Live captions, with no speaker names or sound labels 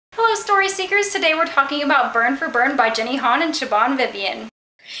Hello Story Seekers, today we're talking about Burn for Burn by Jenny Han and Siobhan Vivian.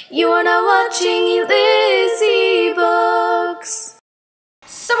 You are now watching Elizziebooks.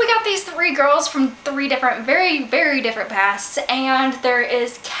 So we got these three girls from three different, very different pasts, and there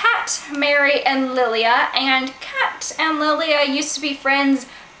is Kat, Mary, and Lilia, and Kat and Lilia used to be friends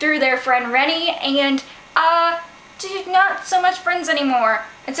through their friend Rennie, and not so much friends anymore.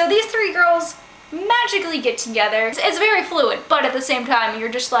 And so these three girls magically get together. It's very fluid, but at the same time you're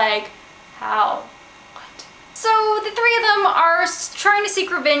just like, how? What? So the three of them are trying to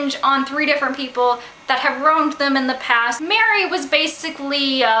seek revenge on three different people that have wronged them in the past. Mary was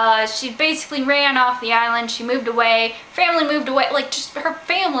basically, she basically ran off the island, she moved away, family moved away, like just her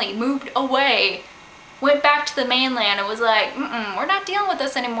family moved away. Went back to the mainland and was like, we're not dealing with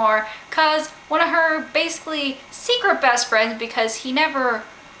this anymore, because one of her basically secret best friends, because he never,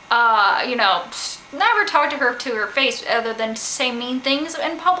 never talked to her face other than to say mean things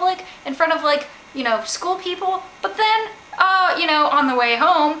in public in front of school people, but then, on the way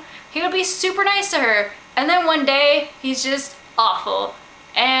home, he would be super nice to her, and then one day, he's just awful,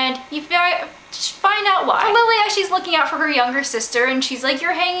 and you find out why. Lilia, she's looking out for her younger sister, and she's like,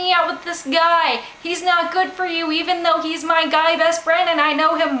 you're hanging out with this guy. He's not good for you, even though he's my guy best friend, and I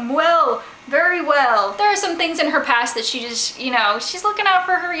know him well, very well. There are some things in her past that she just, she's looking out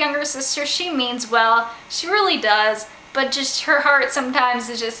for her younger sister. She means well. She really does. But just her heart sometimes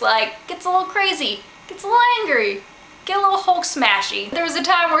is just like, gets a little crazy, gets a little angry, get a little Hulk smashy. There was a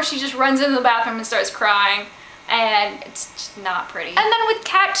time where she just runs into the bathroom and starts crying. And it's just not pretty. And then with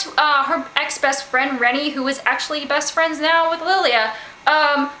Kat, her ex-best friend Rennie, who is actually best friends now with Lilia,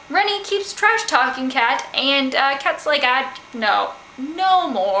 Rennie keeps trash talking Kat, and Kat's like, no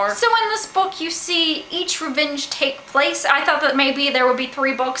more. So in this book you see each revenge take place. I thought that maybe there would be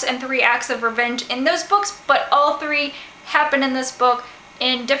 3 books and 3 acts of revenge in those books, but all 3 happen in this book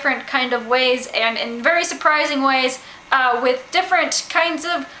in different kind of ways and in very surprising ways, with different kinds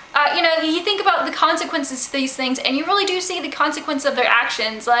of you think about the consequences to these things, and you really do see the consequence of their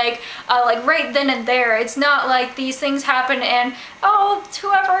actions, like right then and there. It's not like these things happen and, oh,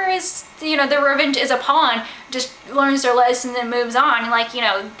 whoever is, their revenge is upon, just learns their lesson and moves on. Like,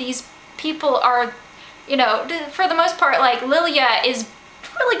 these people are, for the most part, like, Lilia is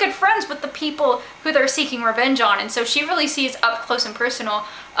really good friends with the people who they're seeking revenge on, and so she really sees up close and personal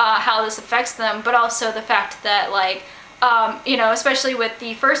how this affects them, but also the fact that, like, especially with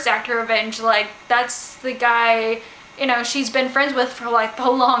the first act of revenge, like, that's the guy, she's been friends with for like the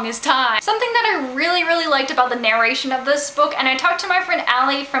longest time. Something that I really liked about the narration of this book, and I talked to my friend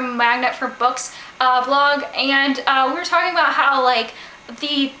Allie from Magnet for Books blog, and we were talking about how, like,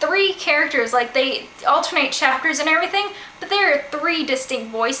 the 3 characters, like, they alternate chapters and everything, but there are 3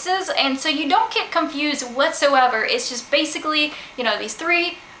 distinct voices, and so you don't get confused whatsoever. It's just basically, these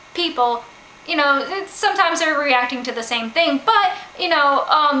 3 people, sometimes they're reacting to the same thing, but,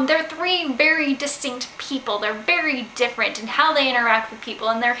 they're 3 very distinct people. They're very different in how they interact with people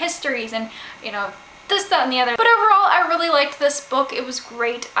and their histories and, this, that, and the other. But overall, I really liked this book. It was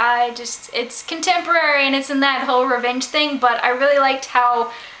great. It's contemporary and it's in that whole revenge thing, but I really liked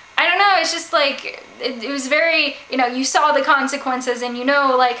how, I don't know, it's just like, it was very, you saw the consequences and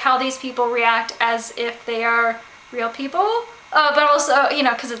like how these people react as if they are real people. But also,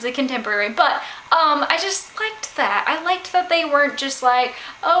 because it's a contemporary, but I just liked that. I liked that they weren't just like,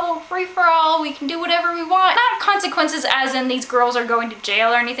 oh, free for all, we can do whatever we want. Not consequences as in these girls are going to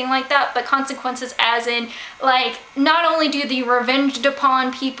jail or anything like that, but consequences as in, like, not only do the revenged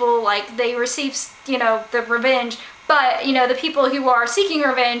upon people, like, they receive, the revenge, but, the people who are seeking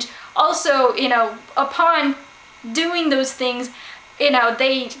revenge also, upon doing those things,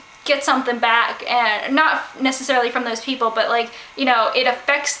 they get something back, and not necessarily from those people, but, like, it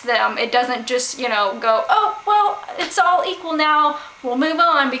affects them. It doesn't just, go, oh, well, it's all equal now, we'll move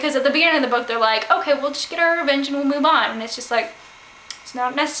on, because at the beginning of the book they're like, okay, we'll just get our revenge and we'll move on, and it's just like, it's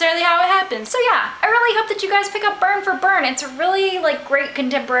not necessarily how it happens. So yeah, I really hope that you guys pick up Burn for Burn. It's a really, like, great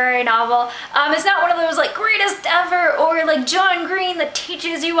contemporary novel. It's not one of those, like, greatest ever, or like John Green that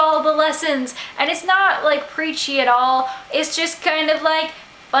teaches you all the lessons, and it's not, like, preachy at all. It's just kind of like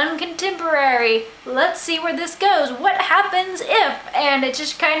fun contemporary. Let's see where this goes. What happens if? And it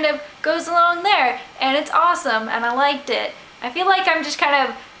just kind of goes along there, and it's awesome, and I liked it. I feel like I'm just kind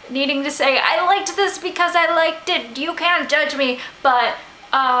of needing to say, I liked this because I liked it. You can't judge me, but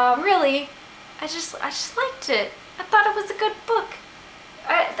really, I just liked it. I thought it was a good book.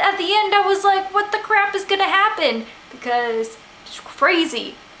 At the end, I was like, what the crap is gonna happen? Because just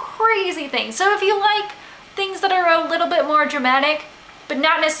crazy things. So if you like things that are a little bit more dramatic, but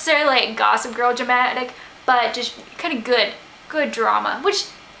not necessarily like Gossip Girl dramatic, but just kind of good drama, which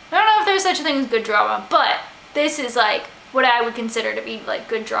I don't know if there's such a thing as good drama, but this is like what I would consider to be like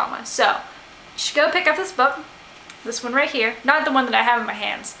good drama. So you should go pick up this book, this one right here, not the one that I have in my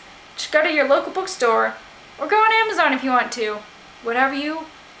hands. Just go to your local bookstore or go on Amazon if you want to, whatever you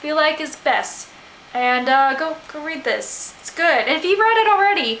feel like is best, and go read this. It's good. And if you've read it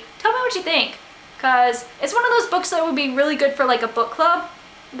already, tell me what you think, because it's one of those books that would be really good for like a book club.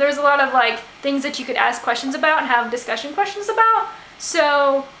 There's a lot of like things that you could ask questions about and have discussion questions about,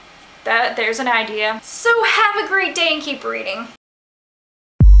 so there's an idea. So have a great day and keep reading.